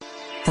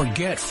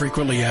Forget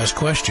frequently asked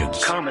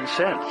questions. Common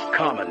sense,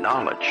 common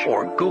knowledge,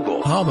 or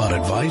Google. How about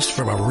advice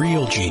from a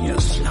real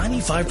genius?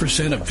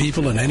 95% of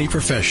people in any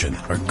profession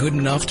are good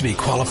enough to be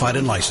qualified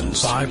and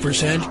licensed.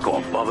 5% go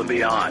above and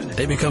beyond.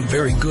 They become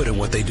very good at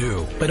what they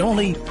do, but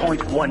only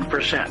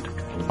 0.1%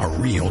 are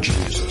real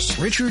geniuses.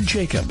 Richard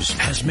Jacobs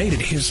has made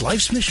it his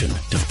life's mission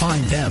to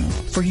find them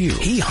for you.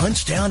 He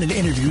hunts down and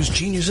interviews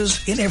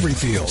geniuses in every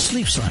field: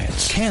 sleep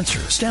science, cancer,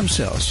 stem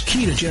cells,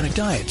 ketogenic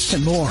diets,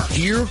 and more.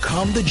 Here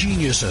come the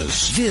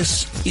geniuses.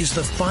 This is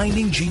the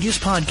Finding Genius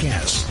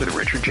Podcast with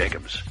Richard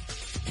Jacobs.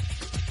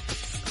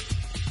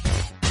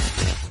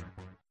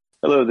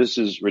 Hello, this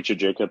is Richard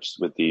Jacobs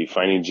with the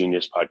Finding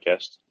Genius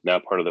Podcast, now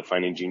part of the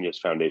Finding Genius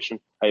Foundation.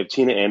 I have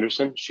Tina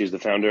Anderson. She's the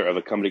founder of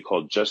a company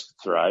called Just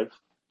Thrive,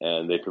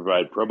 and they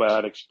provide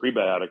probiotics,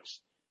 prebiotics,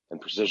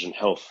 and precision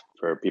health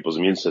for people's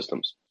immune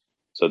systems.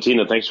 So,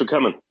 Tina, thanks for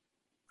coming.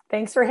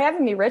 Thanks for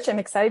having me, Rich. I'm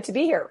excited to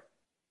be here.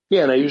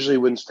 Yeah, and I usually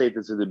wouldn't state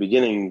this at the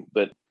beginning,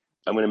 but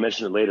I'm going to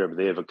mention it later. But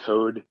they have a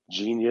code,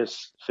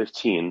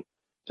 Genius15,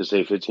 to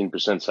save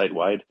 15%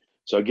 site-wide.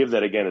 So I'll give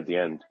that again at the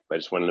end. I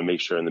just wanted to make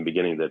sure in the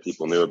beginning that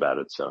people knew about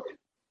it. So,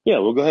 yeah,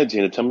 well, go ahead,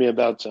 Tina. Tell me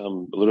about a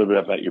little bit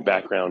about your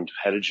background.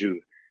 How did you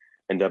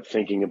end up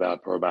thinking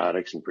about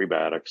probiotics and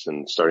prebiotics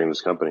and starting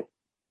this company?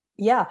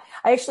 Yeah,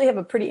 I actually have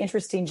a pretty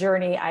interesting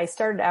journey. I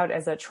started out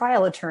as a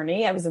trial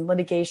attorney. I was in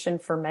litigation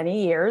for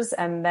many years.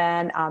 And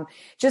then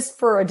just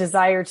for a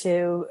desire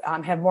to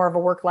have more of a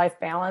work-life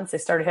balance, I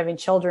started having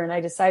children.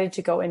 I decided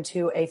to go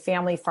into a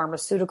family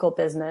pharmaceutical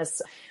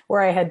business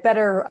where I had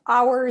better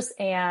hours,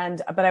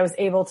 but I was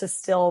able to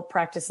still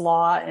practice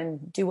law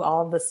and do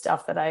all of the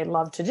stuff that I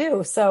love to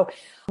do. So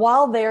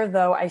while there,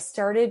 though, I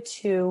started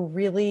to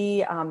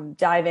really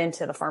dive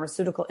into the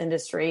pharmaceutical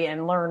industry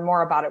and learn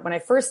more about it. When I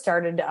first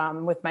started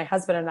with my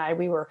husband and I,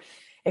 we were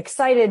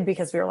excited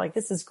because we were like,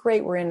 this is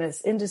great. We're in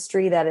this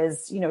industry that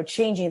is,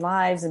 changing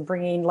lives and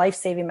bringing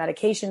life-saving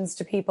medications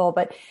to people.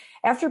 But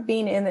after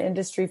being in the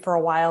industry for a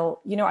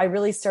while, I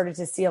really started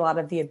to see a lot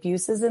of the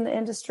abuses in the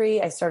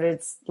industry. I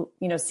started,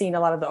 seeing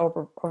a lot of the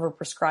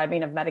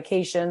overprescribing of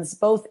medications,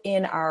 both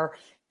in our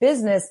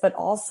business, but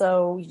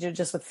also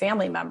just with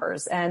family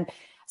members, and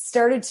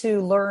started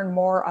to learn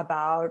more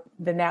about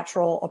the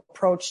natural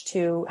approach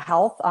to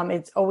health.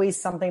 It's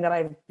always something that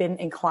I've been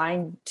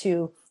inclined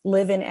to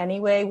live in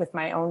anyway with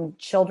my own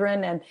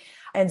children.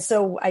 And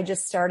so I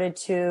just started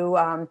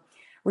to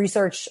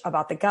research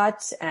about the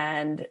gut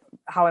and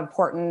how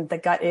important the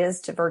gut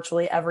is to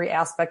virtually every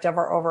aspect of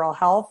our overall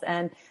health.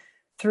 And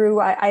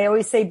I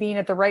always say being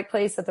at the right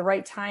place at the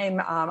right time,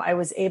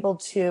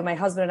 my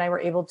husband and I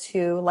were able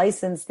to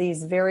license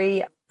these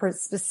very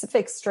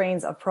specific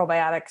strains of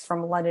probiotics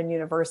from London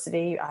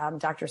University,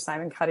 Dr.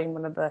 Simon Cutting,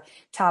 one of the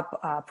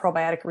top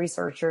probiotic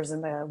researchers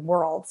in the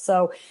world.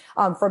 So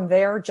from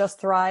there, Just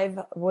Thrive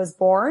was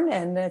born,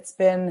 and it's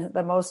been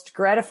the most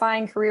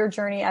gratifying career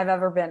journey I've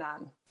ever been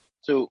on.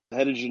 So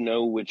how did you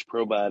know which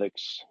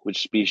probiotics,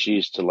 which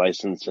species to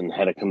license and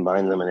how to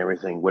combine them and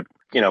everything?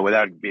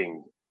 Without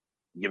giving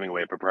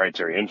away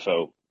proprietary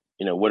info,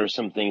 what are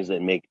some things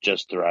that make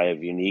Just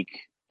Thrive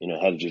unique?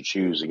 How did you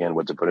choose, again,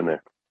 what to put in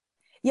there?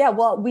 Yeah,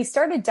 well, we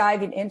started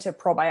diving into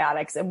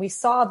probiotics, and we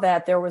saw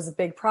that there was a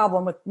big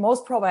problem with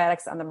most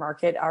probiotics on the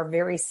market are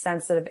very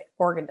sensitive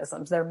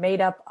organisms. They're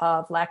made up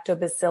of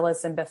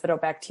lactobacillus and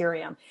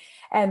bifidobacterium.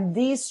 And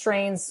these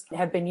strains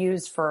have been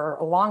used for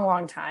a long,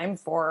 long time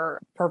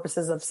for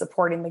purposes of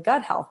supporting the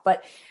gut health.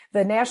 But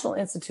the National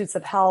Institutes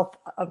of Health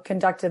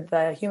conducted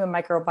the Human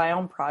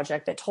Microbiome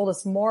Project that told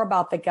us more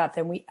about the gut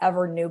than we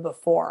ever knew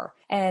before.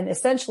 And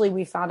essentially,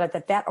 we found out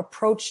that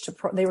approach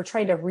they were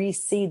trying to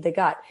reseed the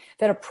gut.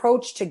 That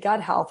approach to gut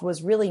health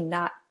was really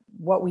not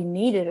what we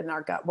needed in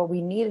our gut. What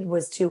we needed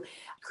was to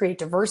create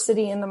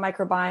diversity in the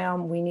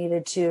microbiome. We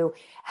needed to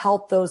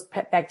help those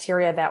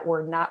bacteria that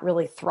were not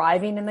really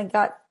thriving in the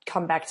gut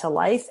come back to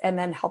life, and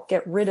then help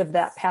get rid of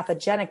that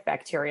pathogenic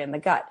bacteria in the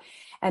gut.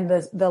 And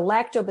the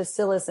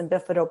lactobacillus and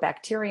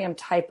bifidobacterium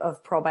type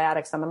of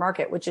probiotics on the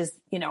market, which is,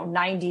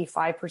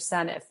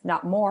 95%, if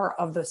not more,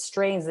 of the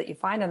strains that you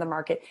find on the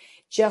market,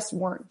 just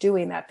weren't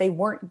doing that.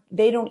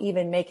 They don't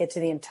even make it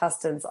to the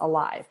intestines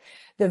alive.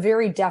 The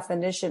very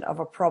definition of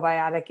a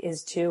probiotic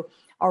is to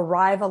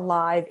arrive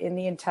alive in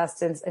the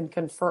intestines and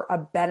confer a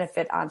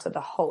benefit onto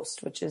the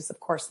host, which is, of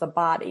course, the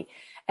body.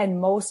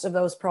 And most of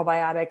those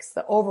probiotics,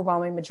 the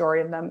overwhelming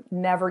majority of them,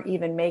 never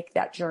even make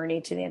that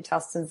journey to the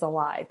intestines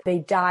alive. They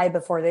die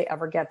before they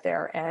ever get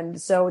there. And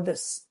so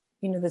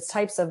the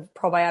types of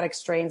probiotic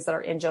strains that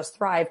are in Just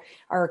Thrive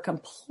are a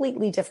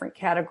completely different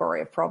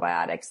category of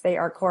probiotics. They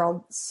are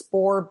called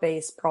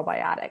spore-based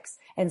probiotics.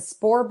 And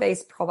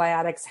spore-based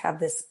probiotics have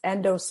this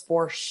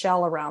endospore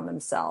shell around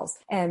themselves.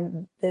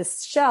 And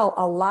this shell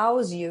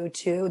allows you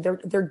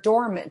they're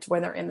dormant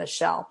when they're in the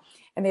shell.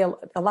 And they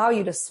allow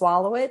you to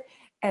swallow it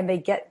and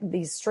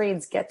these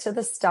strains get to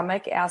the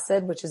stomach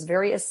acid, which is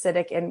very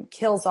acidic and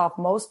kills off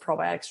most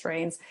probiotic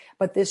strains.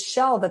 But this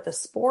shell that the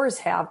spores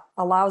have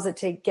allows it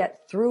to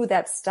get through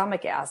that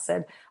stomach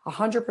acid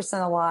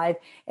 100% alive.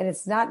 And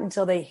it's not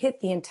until they hit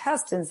the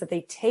intestines that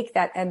they take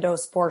that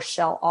endospore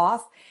shell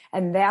off.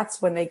 And that's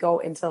when they go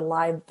into the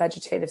live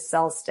vegetative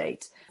cell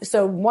state.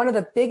 So one of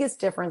the biggest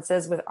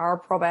differences with our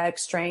probiotic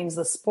strains,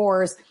 the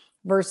spores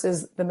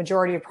versus the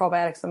majority of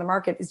probiotics on the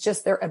market, is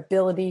just their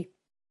ability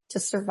to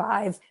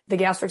survive the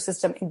gastric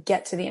system and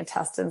get to the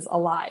intestines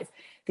alive.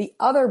 The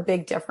other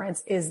big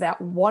difference is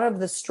that one of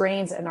the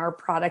strains in our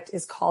product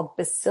is called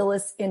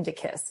Bacillus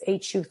indicus,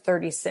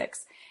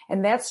 HU36.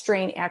 And that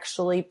strain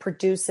actually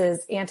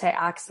produces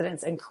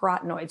antioxidants and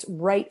carotenoids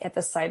right at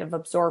the site of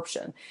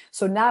absorption.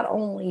 So not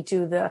only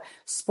do the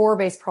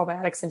spore-based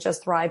probiotics and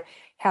Just Thrive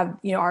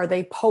are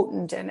they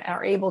potent and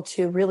are able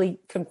to really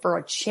confer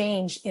a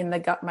change in the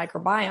gut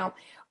microbiome,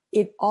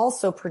 it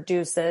also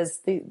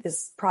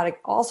this product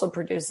also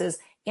produces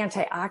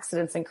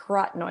antioxidants and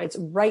carotenoids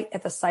right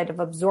at the site of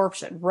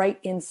absorption, right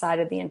inside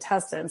of the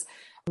intestines,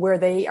 where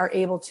they are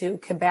able to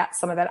combat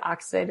some of that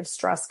oxidative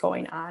stress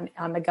going on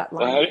the gut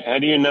line. Well, how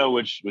do you know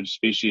which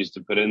species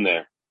to put in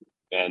there?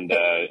 And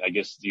I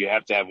guess do you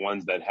have to have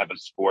ones that have a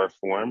spore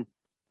form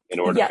in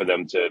order for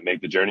them to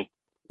make the journey?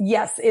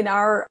 Yes. In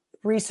our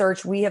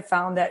research, we have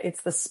found that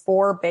it's the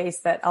spore base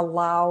that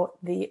allow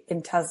the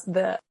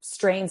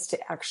strains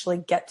to actually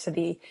get to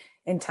the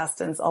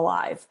intestines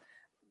alive.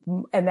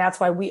 And that's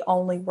why we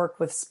only work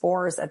with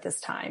spores at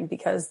this time,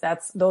 because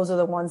those are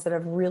the ones that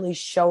have really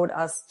showed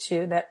us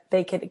that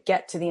they could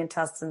get to the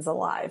intestines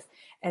alive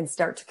and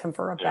start to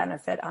confer a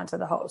benefit onto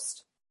the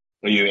host.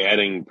 Are you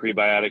adding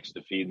prebiotics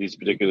to feed these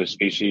particular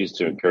species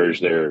to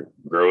encourage their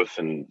growth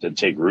and to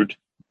take root?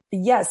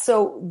 Yes.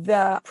 So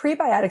the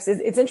prebiotics,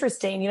 it's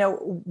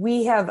interesting.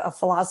 We have a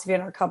philosophy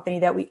in our company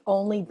that we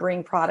only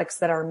bring products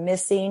that are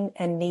missing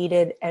and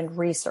needed and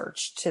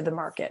researched to the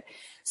market.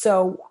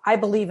 So I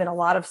believe in a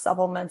lot of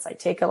supplements. I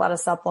take a lot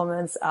of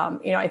supplements.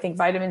 I think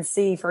vitamin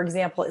C, for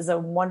example, is a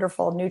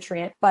wonderful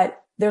nutrient,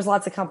 but there's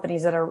lots of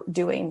companies that are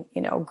doing,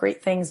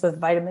 great things with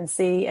vitamin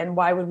C. And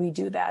why would we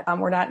do that?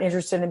 We're not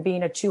interested in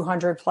being a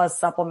 200 plus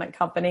supplement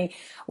company.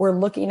 We're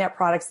looking at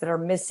products that are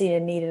missing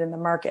and needed in the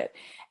market.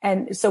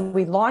 And so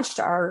we launched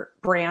our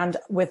brand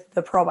with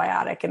the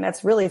probiotic, and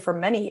that's really for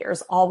many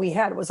years, all we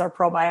had was our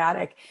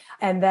probiotic.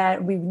 And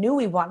then we knew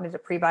we wanted a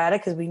prebiotic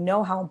because we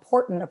know how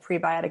important a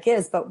prebiotic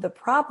is. But the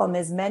problem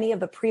is many of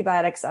the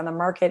prebiotics on the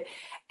market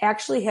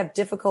actually have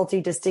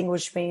difficulty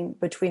distinguishing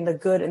between the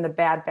good and the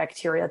bad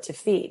bacteria to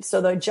feed.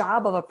 So the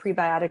job of a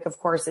prebiotic, of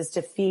course, is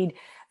to feed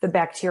the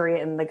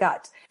bacteria in the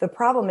gut. The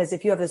problem is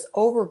if you have this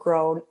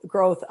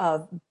growth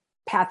of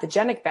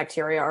pathogenic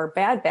bacteria or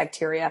bad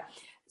bacteria,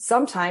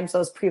 sometimes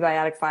those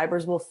prebiotic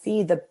fibers will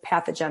feed the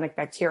pathogenic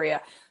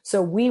bacteria. So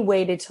we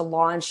waited to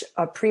launch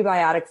a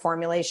prebiotic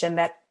formulation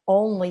that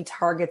only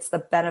targets the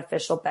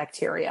beneficial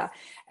bacteria.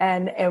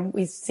 And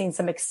we've seen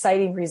some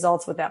exciting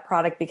results with that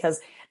product because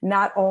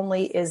not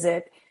only is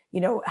it,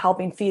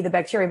 helping feed the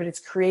bacteria, but it's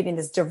creating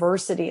this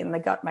diversity in the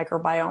gut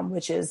microbiome,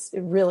 which is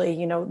really,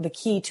 the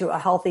key to a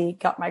healthy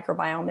gut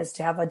microbiome is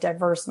to have a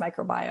diverse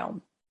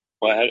microbiome.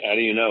 Well, how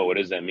do you know? What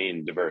does that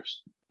mean,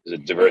 diverse? Is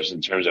it diverse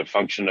in terms of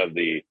function of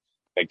the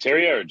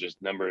bacteria or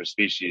just number of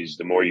species?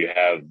 The more you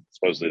have,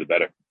 supposedly the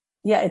better.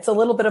 Yeah, it's a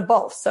little bit of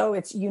both. So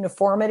it's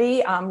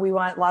uniformity. We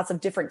want lots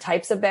of different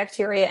types of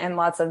bacteria and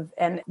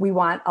we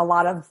want a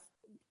lot of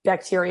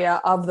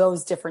bacteria of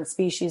those different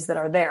species that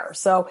are there.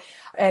 So,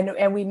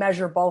 and we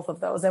measure both of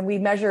those. And we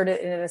measured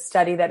it in a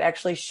study that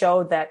actually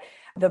showed that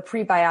the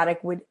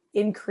prebiotic would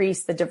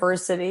increase the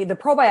diversity. The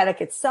probiotic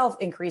itself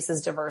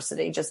increases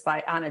diversity just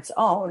on its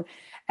own.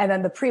 And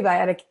then the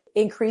prebiotic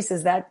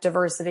increases that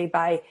diversity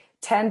by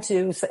 10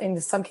 to, in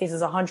some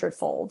cases,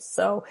 100-fold.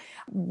 So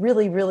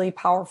really, really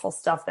powerful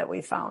stuff that we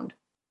found.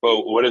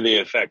 Well, what are the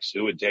effects?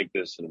 Who would take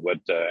this and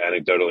what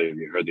anecdotally have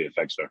you heard the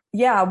effects are?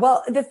 Yeah,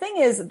 well, the thing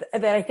is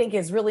that I think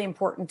is really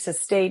important to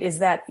state is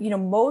that,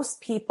 most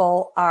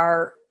people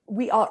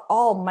we are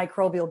all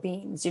microbial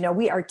beings.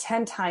 We are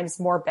 10 times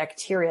more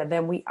bacteria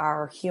than we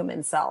are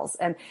human cells.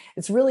 And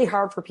it's really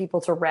hard for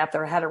people to wrap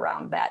their head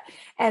around that.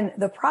 And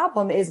the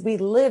problem is we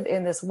live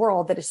in this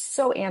world that is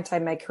so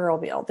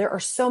antimicrobial. There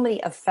are so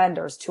many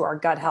offenders to our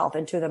gut health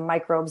and to the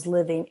microbes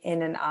living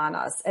in and on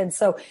us. And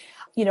so,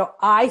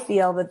 I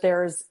feel that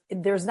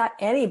there's not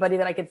anybody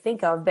that I could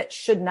think of that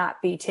should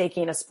not be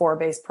taking a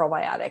spore-based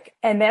probiotic.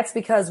 And that's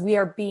because we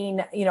are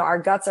being, our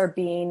guts are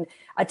being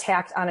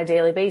attacked on a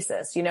daily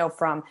basis,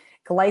 from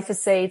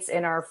glyphosates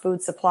in our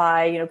food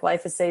supply,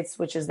 glyphosates,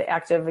 which is the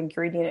active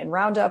ingredient in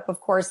Roundup, of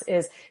course,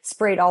 is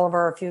sprayed all over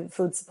our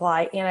food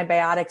supply,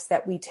 antibiotics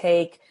that we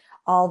take,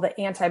 all the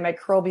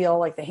antimicrobial,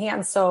 like the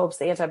hand soaps,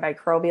 the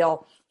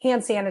antimicrobial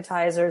hand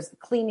sanitizers,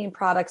 cleaning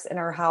products in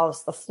our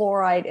house, the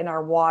fluoride in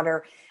our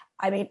water.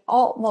 I mean,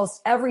 almost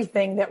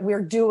everything that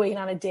we're doing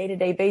on a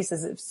day-to-day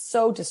basis is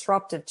so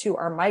disruptive to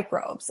our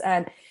microbes.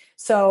 And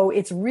so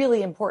it's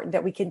really important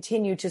that we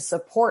continue to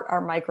support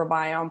our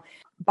microbiome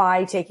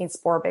by taking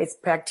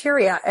spore-based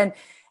bacteria. And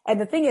And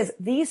the thing is,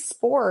 these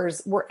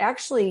spores were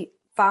actually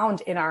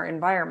found in our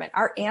environment.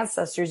 Our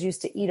ancestors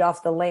used to eat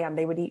off the land.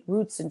 They would eat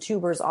roots and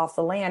tubers off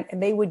the land,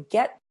 and they would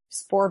get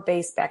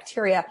spore-based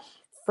bacteria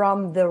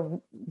from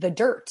the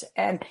dirt.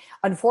 And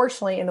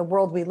unfortunately, in the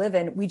world we live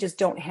in, we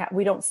just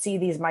we don't see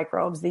these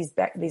microbes, these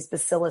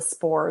bacillus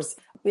spores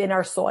in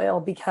our soil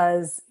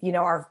because,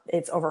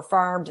 it's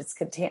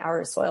overfarmed,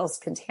 our soil's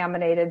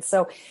contaminated.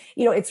 So,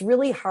 it's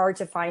really hard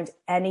to find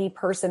any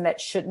person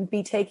that shouldn't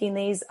be taking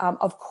these.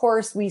 Of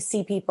course, we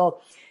see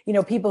people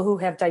who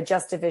have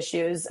digestive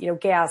issues,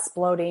 gas,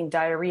 bloating,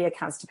 diarrhea,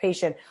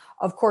 constipation.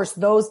 Of course,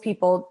 those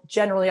people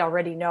generally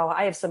already know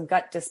I have some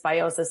gut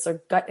dysbiosis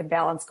or gut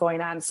imbalance going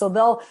on. So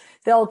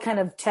they'll kind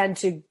of tend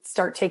to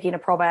start taking a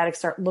probiotic,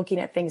 start looking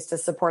at things to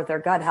support their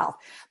gut health.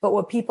 But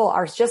what people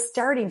are just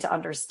starting to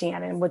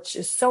understand, and which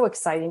is so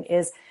exciting,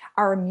 is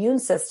our immune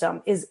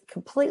system is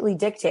completely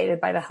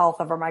dictated by the health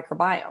of our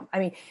microbiome. I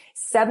mean,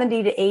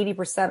 70 to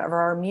 80% of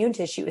our immune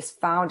tissue is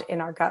found in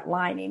our gut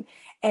lining.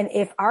 And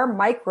if our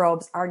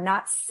microbes are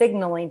not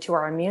signaling to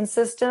our immune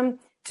system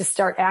to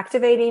start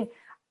activating,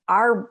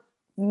 our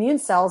immune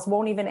cells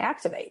won't even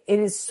activate. It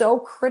is so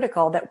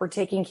critical that we're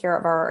taking care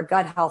of our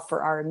gut health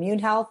for our immune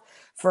health,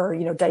 for,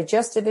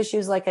 digestive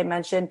issues, like I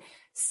mentioned,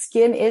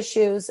 skin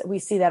issues. We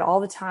see that all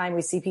the time.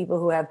 We see people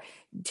who have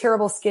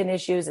terrible skin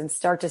issues and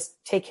start to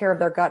take care of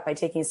their gut by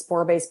taking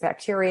spore-based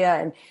bacteria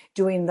and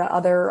doing the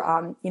other,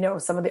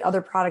 some of the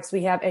other products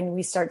we have. And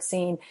we start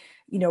seeing,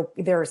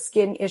 their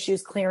skin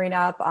issues clearing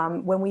up.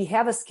 When we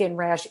have a skin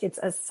rash, it's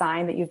a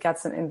sign that you've got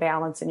some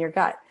imbalance in your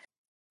gut.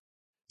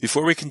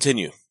 Before we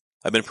continue,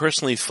 I've been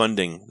personally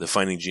funding the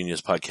Finding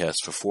Genius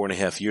podcast for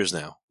 4.5 years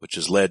now, which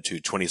has led to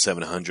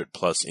 2,700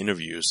 plus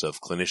interviews of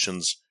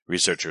clinicians,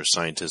 researchers,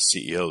 scientists,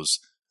 CEOs,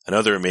 and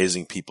other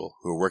amazing people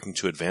who are working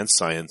to advance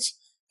science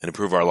and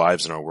improve our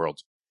lives and our world.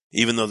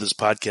 Even though this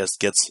podcast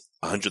gets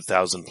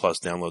 100,000 plus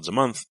downloads a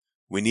month,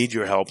 we need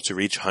your help to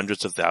reach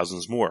hundreds of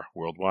thousands more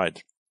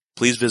worldwide.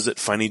 Please visit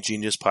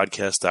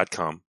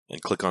findinggeniuspodcast.com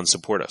and click on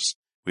Support Us.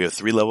 We have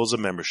 3 levels of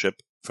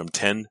membership from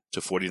 $10 to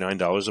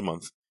 $49 a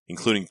month,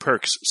 including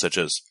perks such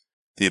as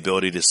the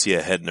ability to see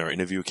ahead in our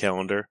interview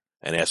calendar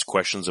and ask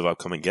questions of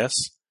upcoming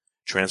guests,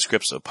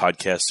 transcripts of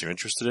podcasts you're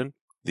interested in,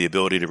 the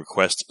ability to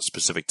request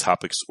specific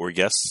topics or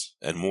guests,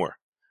 and more.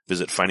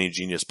 Visit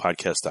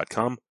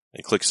findinggeniuspodcast.com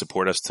and click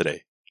Support Us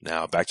today.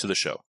 Now back to the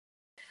show.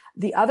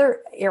 The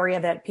other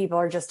area that people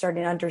are just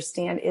starting to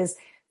understand is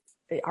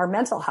our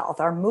mental health,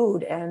 our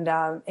mood and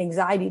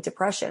anxiety,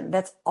 depression.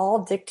 That's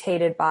all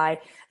dictated by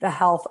the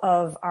health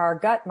of our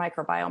gut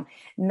microbiome.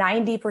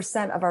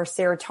 90% of our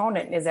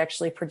serotonin is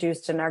actually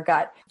produced in our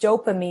gut.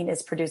 Dopamine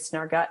is produced in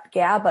our gut.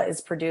 GABA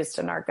is produced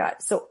in our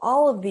gut. So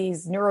all of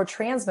these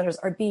neurotransmitters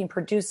are being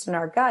produced in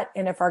our gut.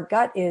 And if our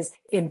gut is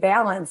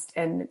imbalanced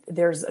and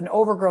there's an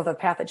overgrowth of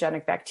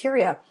pathogenic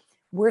bacteria,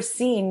 we're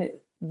seeing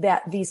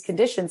that these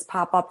conditions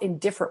pop up in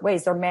different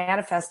ways. They're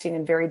manifesting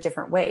in very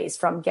different ways,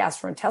 from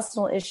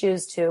gastrointestinal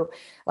issues to,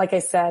 like I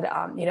said,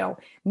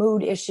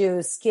 mood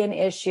issues, skin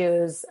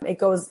issues. It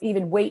goes,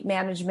 even weight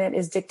management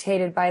is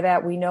dictated by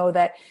that. We know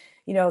that,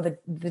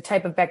 the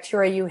type of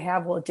bacteria you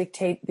have will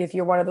dictate if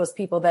you're one of those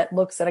people that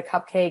looks at a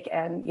cupcake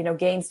and,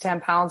 gains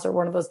 10 pounds, or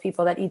one of those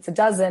people that eats a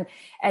dozen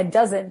and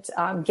doesn't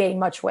gain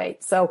much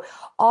weight. So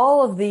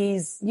all of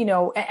these,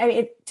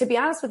 to be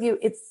honest with you,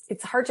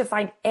 it's hard to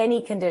find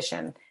any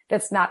condition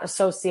that's not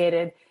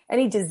associated,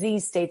 any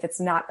disease state that's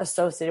not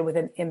associated with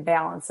an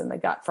imbalance in the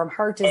gut, from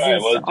heart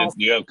disease. All right,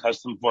 do you have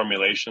custom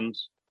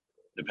formulations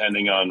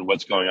depending on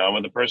what's going on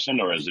with the person,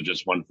 or is it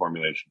just one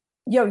formulation?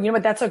 You know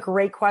what? That's a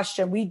great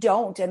question. We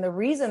don't. And the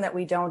reason that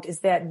we don't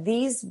is that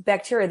these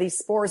bacteria, these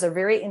spores, are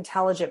very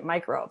intelligent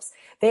microbes.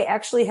 They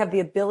actually have the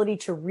ability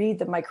to read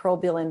the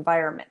microbial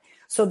environment.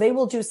 So they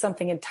will do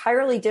something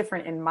entirely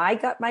different in my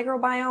gut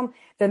microbiome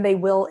than they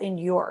will in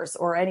yours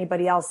or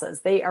anybody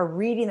else's. They are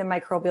reading the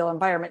microbial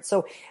environment.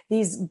 So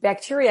these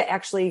bacteria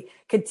actually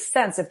could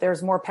sense if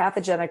there's more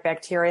pathogenic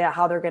bacteria,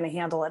 how they're going to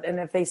handle it. And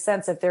if they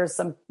sense if there's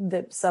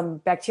some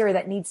bacteria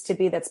that needs to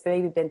be, that's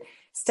maybe been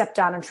stepped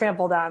on and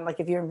trampled on, like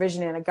if you're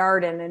envisioning a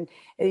garden and,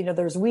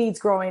 there's weeds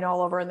growing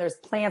all over and there's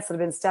plants that have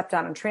been stepped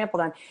on and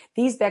trampled on,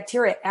 these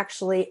bacteria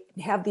actually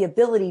have the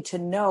ability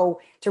to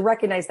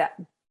recognize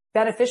that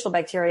beneficial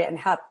bacteria and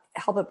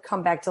help it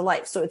come back to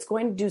life. So it's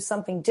going to do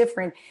something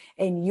different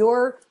in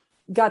your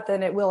gut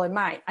than it will in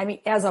mine. I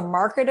mean, as a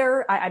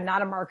marketer, I'm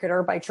not a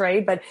marketer by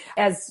trade, but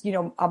as,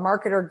 a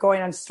marketer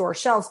going on store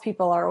shelves,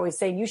 people are always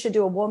saying, you should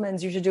do a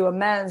woman's, you should do a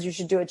men's, you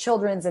should do a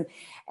children's.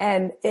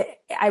 And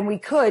we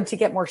could to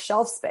get more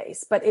shelf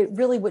space, but it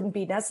really wouldn't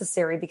be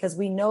necessary because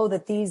we know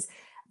that these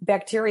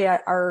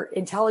bacteria are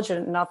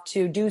intelligent enough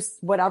to do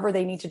whatever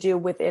they need to do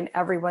within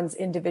everyone's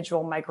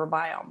individual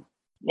microbiome.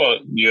 Well,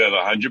 do you have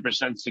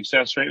 100%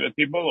 success rate with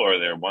people, or are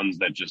there ones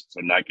that just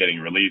are not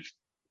getting relief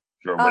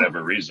for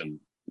whatever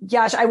reason?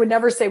 Gosh, I would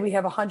never say we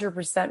have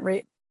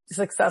 100%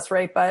 success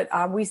rate,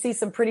 but we see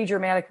some pretty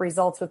dramatic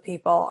results with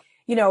people.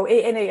 And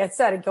it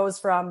said it goes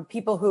from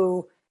people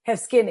who have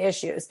skin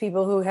issues,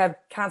 people who have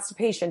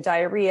constipation,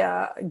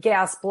 diarrhea,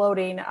 gas,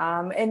 bloating,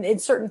 and in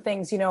certain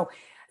things,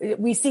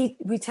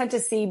 we tend to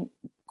see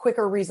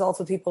quicker results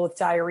with people with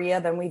diarrhea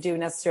than we do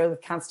necessarily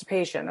with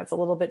constipation. That's a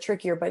little bit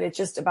trickier, but it's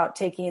just about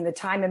taking the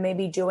time and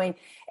maybe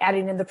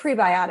adding in the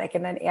prebiotic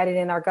and then adding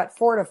in our gut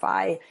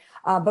fortify.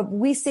 But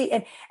we see,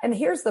 and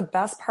here's the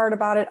best part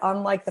about it,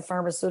 unlike the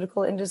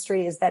pharmaceutical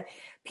industry, is that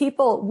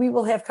we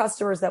will have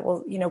customers that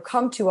will,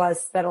 come to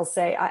us that'll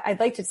say, I'd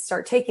like to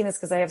start taking this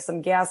because I have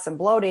some gas and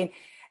bloating.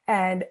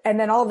 And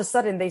then all of a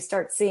sudden they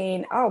start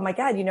seeing, oh my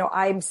God,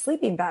 I'm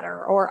sleeping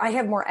better, or I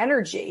have more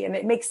energy. And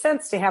it makes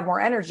sense to have more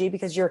energy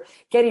because you're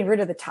getting rid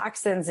of the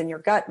toxins in your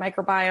gut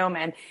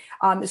microbiome.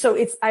 And so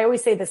I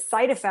always say the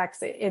side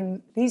effects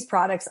in these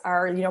products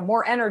are,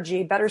 more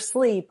energy, better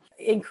sleep,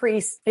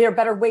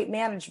 better weight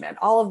management.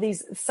 All of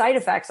these side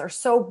effects are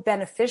so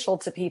beneficial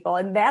to people.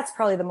 And that's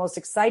probably the most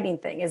exciting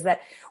thing, is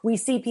that we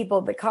see people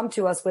that come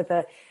to us with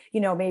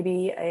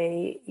maybe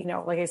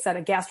like I said,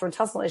 a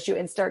gastrointestinal issue,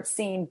 and start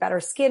seeing better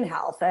skin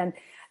health. And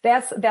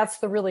that's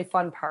the really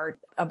fun part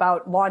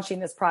about launching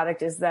this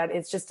product, is that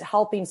it's just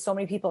helping so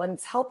many people, and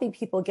it's helping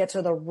people get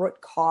to the root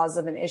cause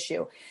of an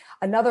issue.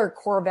 Another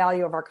core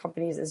value of our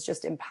companies is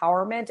just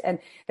empowerment. And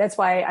that's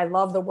why I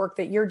love the work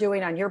that you're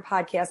doing on your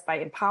podcast by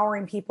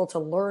empowering people to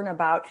learn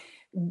about,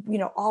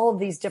 all of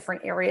these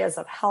different areas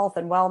of health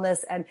and wellness.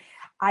 And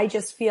I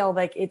just feel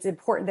like it's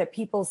important that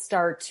people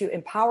start to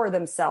empower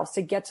themselves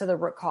to get to the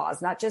root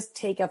cause, not just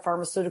take a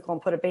pharmaceutical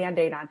and put a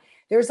Band-Aid on.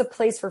 There's a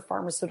place for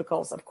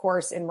pharmaceuticals, of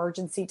course,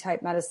 emergency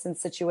type medicine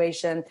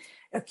situation,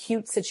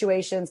 acute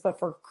situations, but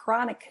for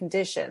chronic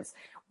conditions,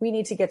 we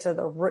need to get to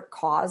the root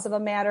cause of a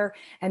matter.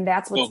 And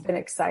that's what's been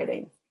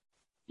exciting.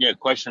 Yeah.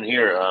 Question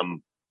here.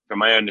 From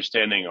my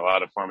understanding, a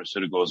lot of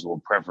pharmaceuticals will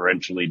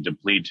preferentially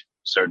deplete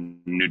certain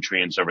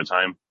nutrients over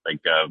time, like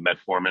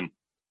metformin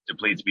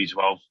depletes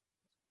B12.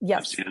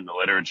 Yes. I've seen in the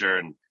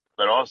literature,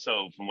 but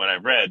also from what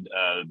I've read,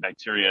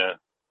 bacteria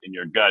in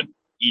your gut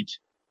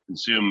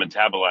consume,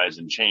 metabolize,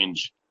 and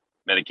change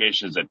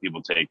medications that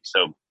people take.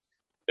 So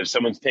if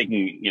someone's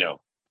taking,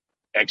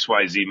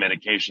 XYZ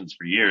medications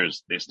for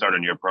years, they start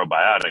on your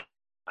probiotic.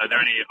 Are there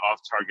any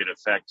off-target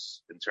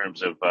effects in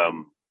terms of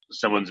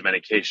someone's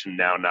medication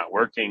now not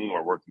working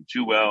or working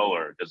too well,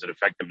 or does it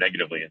affect them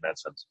negatively in that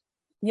sense?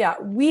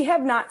 Yeah, we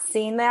have not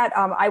seen that.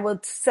 I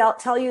will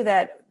tell you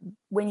that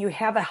when you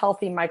have a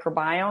healthy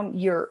microbiome,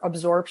 your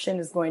absorption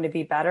is going to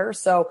be better.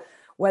 So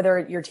whether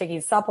you're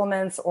taking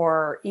supplements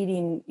or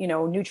eating,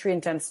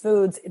 nutrient dense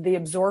foods, the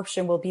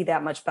absorption will be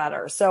that much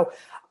better. So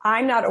we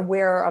are not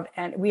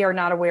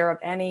aware of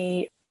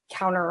any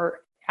counter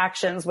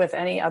actions with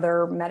any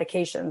other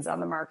medications on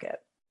the market.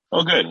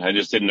 Oh, good. I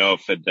just didn't know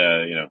if it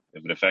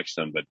affects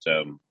them, but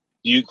do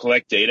you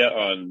collect data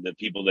on the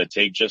people that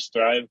take Just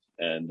Thrive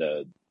and,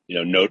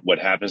 note what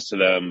happens to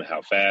them,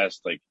 how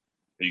fast? Like,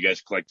 are you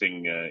guys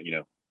collecting,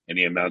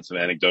 any amounts of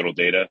anecdotal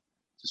data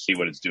to see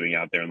what it's doing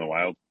out there in the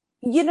wild?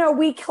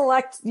 We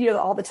collect,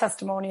 all the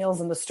testimonials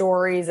and the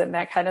stories and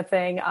that kind of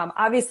thing.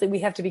 Obviously, we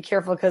have to be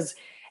careful because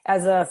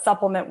as a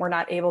supplement, we're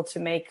not able to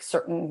make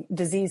certain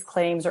disease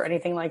claims or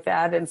anything like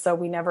that. And so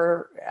we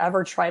never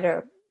ever try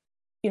to,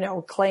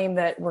 claim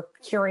that we're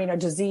curing a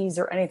disease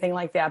or anything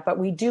like that. But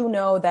we do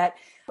know that,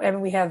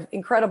 we have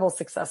incredible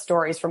success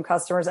stories from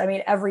customers.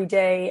 Every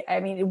day,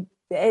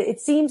 it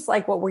seems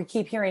like what we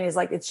keep hearing is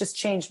like, it's just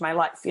changed my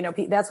life.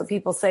 That's what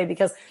people say,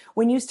 because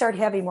when you start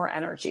having more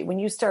energy, when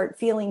you start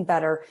feeling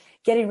better,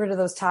 getting rid of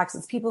those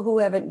toxins, people who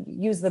haven't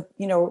used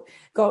go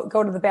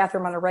to the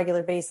bathroom on a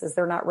regular basis,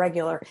 they're not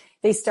regular.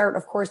 They start,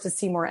 of course, to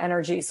see more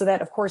energy. So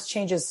that, of course,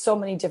 changes so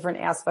many different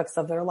aspects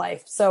of their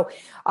life. So,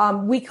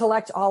 we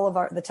collect all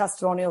of the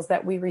testimonials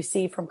that we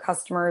receive from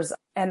customers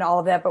and all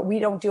of that, but we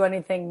don't do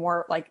anything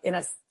more like in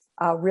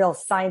a real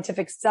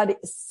scientific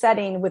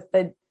setting with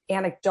the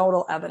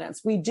anecdotal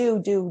evidence. We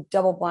do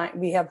double blind.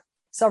 We have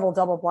several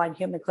double blind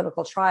human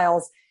clinical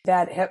trials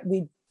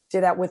we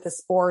did that with the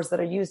spores that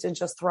are used in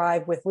Just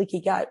Thrive with leaky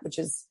gut, which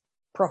is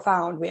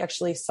profound. We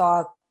actually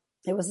saw,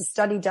 it was a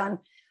study done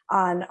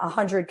on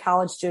 100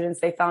 college students.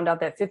 They found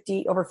out that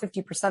over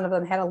 50% of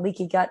them had a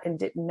leaky gut and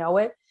didn't know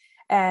it.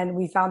 And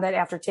we found that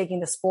after taking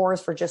the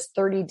spores for just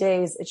 30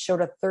 days, it showed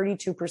a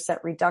 32%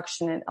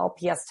 reduction in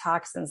LPS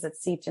toxins that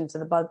seeped into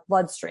the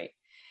bloodstream.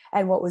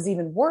 And what was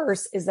even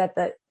worse is that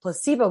the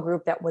placebo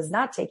group that was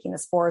not taking the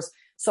spores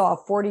saw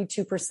a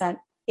 42%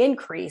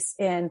 increase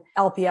in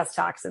LPS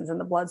toxins in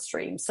the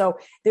bloodstream. So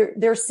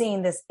they're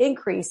seeing this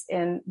increase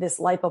in this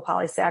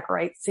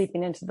lipopolysaccharide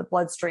seeping into the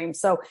bloodstream.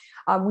 So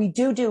we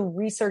do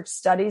research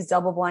studies,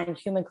 double-blind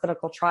human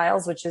clinical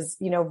trials, which is,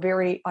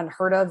 very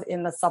unheard of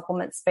in the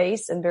supplement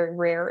space and very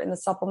rare in the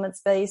supplement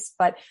space.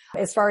 But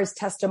as far as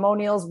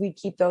testimonials, we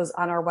keep those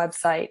on our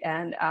website,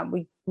 and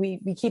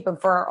we keep them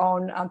for our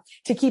own,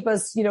 to keep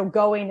us,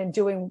 going and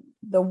doing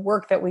the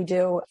work that we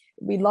do.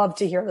 We love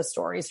to hear the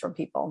stories from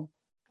people.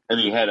 Have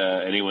you had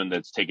anyone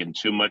that's taken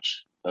too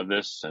much of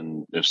this?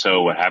 And if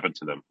so, what happened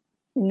to them?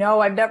 No,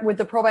 with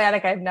the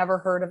probiotic, I've never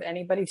heard of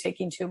anybody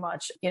taking too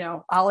much.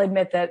 I'll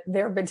admit that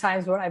there have been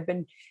times when I've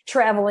been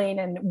traveling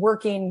and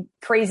working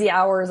crazy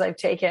hours. I've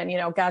taken,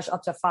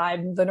 up to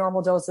 5. The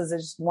normal doses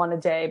is just 1 a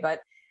day,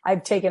 but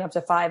I've taken up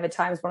to 5 at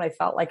times when I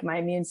felt like my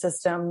immune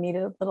system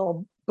needed a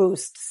little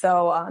boost.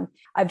 So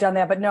I've done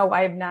that, but no,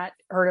 I have not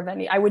heard of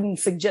any. I wouldn't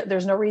suggest,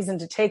 there's no reason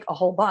to take a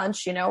whole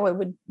bunch, it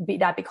would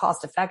not be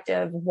cost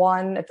effective.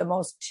 1 at the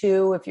most,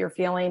 2 if you're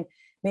feeling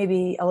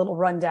maybe a little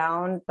run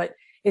down, but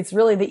it's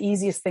really the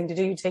easiest thing to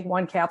do. You take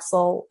 1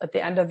 capsule at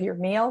the end of your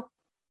meal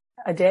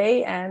a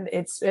day, and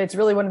it's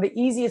really one of the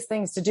easiest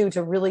things to do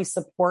to really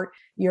support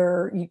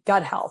your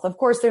gut health. Of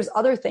course, there's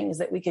other things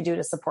that we could do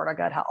to support our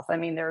gut health. I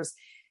mean, there's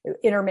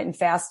intermittent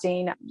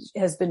fasting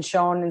has been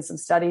shown in some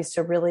studies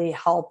to really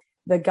help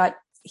the gut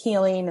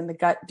healing and the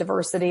gut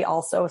diversity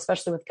also,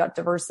 especially with gut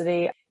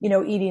diversity.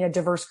 Eating a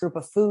diverse group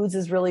of foods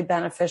is really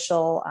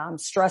beneficial.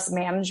 Stress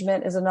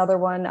management is another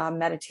one,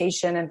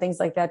 meditation and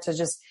things like that to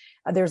just,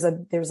 there's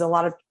a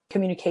lot of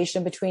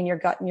communication between your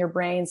gut and your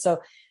brain.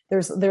 So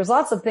there's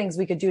lots of things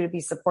we could do to be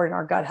supporting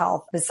our gut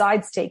health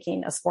besides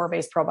taking a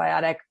spore-based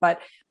probiotic.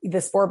 But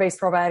the spore-based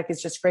probiotic is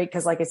just great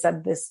because, like I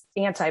said, this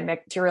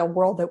antibacterial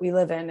world that we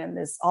live in and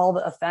this all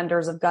the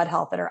offenders of gut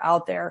health that are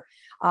out there,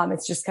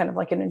 it's just kind of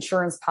like an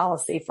insurance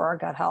policy for our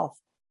gut health.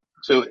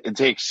 So it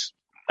takes,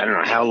 I don't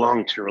know how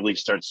long to really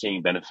start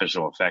seeing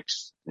beneficial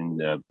effects in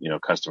the,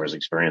 customer's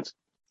experience.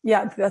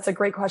 Yeah, that's a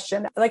great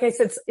question. Like I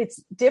said,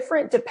 it's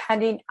different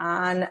depending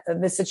on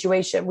the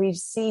situation. We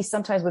see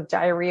sometimes with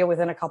diarrhea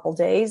within a couple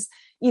days,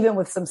 even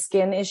with some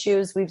skin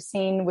issues, we've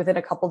seen within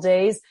a couple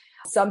days.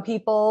 Some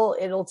people,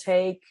 it'll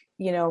take,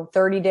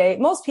 30 days.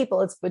 Most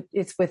people,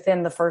 it's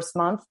within the first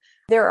month.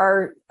 There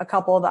are a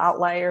couple of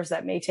outliers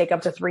that may take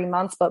up to 3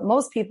 months, but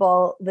most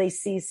people, they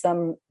see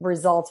some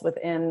results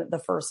within the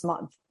first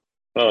month.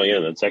 Oh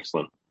yeah, that's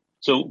excellent.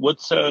 So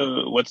what's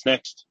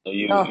next?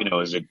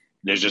 Is it,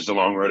 there's just a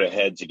long road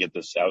ahead to get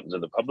this out into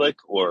the public,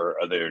 or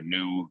are there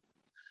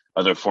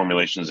other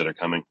formulations that are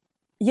coming?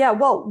 Yeah,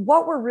 well,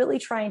 what we're really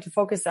trying to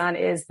focus on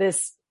is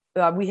this.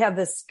 We have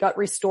this Gut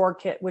Restore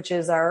Kit, which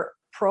is our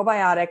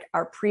probiotic,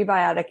 our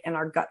prebiotic, and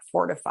our Gut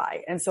Fortify.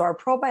 And so our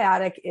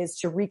probiotic is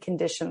to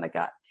recondition the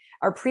gut.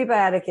 Our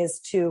prebiotic is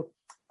to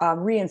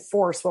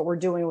reinforce what we're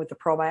doing with the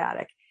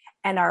probiotic.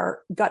 And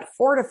our Gut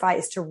Fortify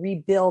is to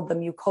rebuild the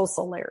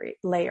mucosal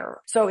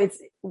layer. So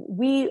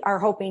we are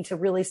hoping to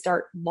really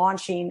start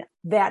launching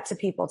that to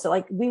people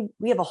to we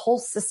have a whole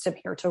system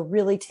here to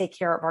really take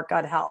care of our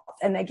gut health.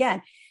 And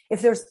again,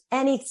 if there's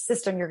any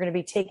system you're going to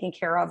be taking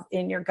care of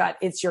in your gut,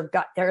 it's your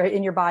gut, or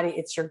in your body,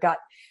 it's your gut,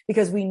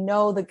 because we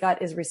know the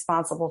gut is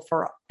responsible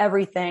for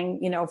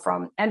everything,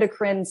 from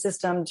endocrine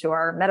system to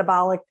our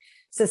metabolic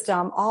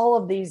system. All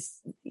of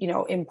these,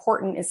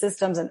 important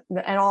systems and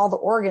all the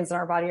organs in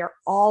our body are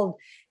all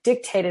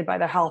dictated by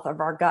the health of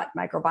our gut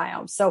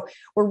microbiome. So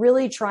we're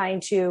really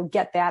trying to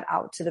get that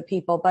out to the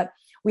people. But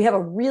we have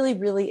a really,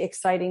 really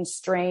exciting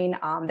strain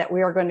that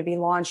we are going to be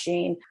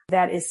launching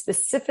that is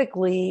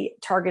specifically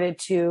targeted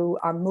to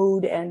our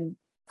mood and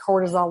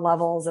cortisol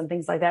levels and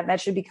things like that. That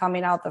should be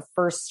coming out the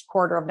first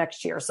quarter of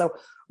next year. So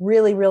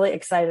really, really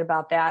excited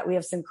about that. We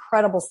have some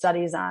incredible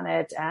studies on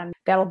it, and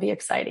that'll be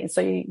exciting.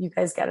 So you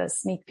guys got a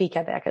sneak peek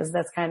at that, because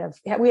that's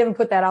we haven't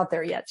put that out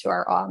there yet to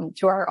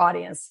our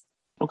audience.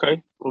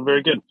 Okay. Well,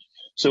 very good.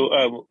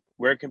 So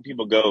where can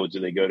people go? Do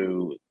they go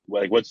to,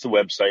 what's the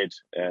website?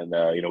 And,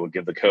 we'll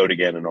give the code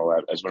again and all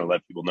that. I just want to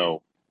let people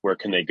know, where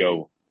can they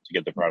go to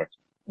get the product?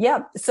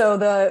 Yeah. So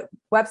the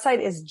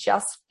website is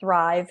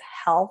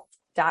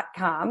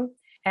justthrivehealth.com.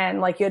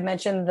 And like you had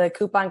mentioned, the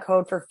coupon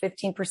code for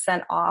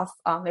 15% off,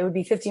 it would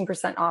be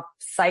 15% off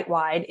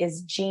site-wide,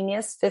 is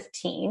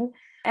Genius15.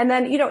 And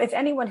then, if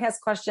anyone has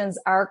questions,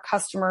 our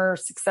customer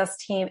success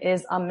team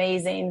is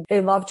amazing.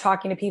 They love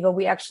talking to people.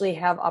 We actually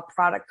have a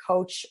product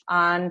coach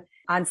on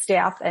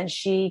staff, and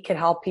she could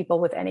help people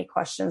with any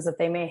questions that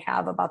they may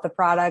have about the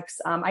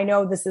products. I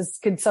know this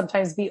could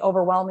sometimes be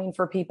overwhelming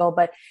for people,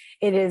 but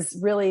it is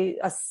really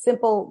a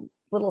simple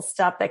little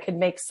step that could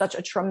make such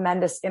a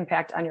tremendous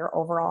impact on your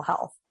overall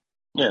health.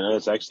 Yeah, no,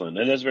 that's excellent.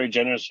 And that's very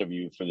generous of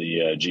you for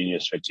the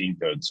Genius 15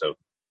 code. So,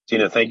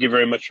 Tina, thank you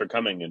very much for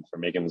coming and for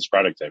making this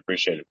product. I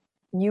appreciate it.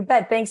 You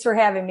bet. Thanks for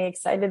having me.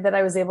 Excited that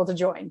I was able to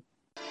join.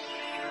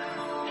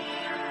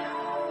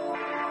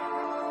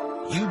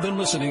 You've been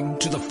listening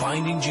to the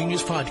Finding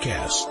Genius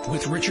podcast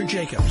with Richard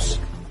Jacobs.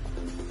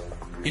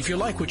 If you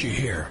like what you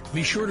hear,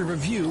 be sure to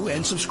review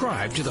and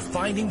subscribe to the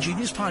Finding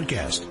Genius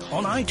podcast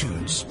on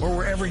iTunes or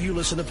wherever you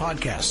listen to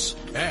podcasts.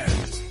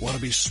 And want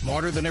to be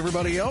smarter than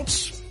everybody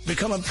else?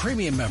 Become a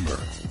premium member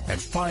at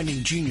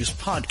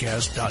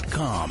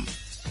findinggeniuspodcast.com.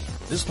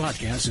 This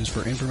podcast is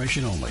for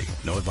information only.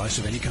 No advice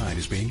of any kind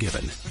is being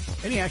given.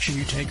 Any action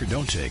you take or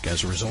don't take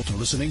as a result of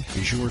listening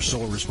is your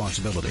sole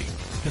responsibility.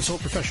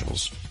 Consult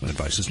professionals when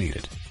advice is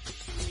needed.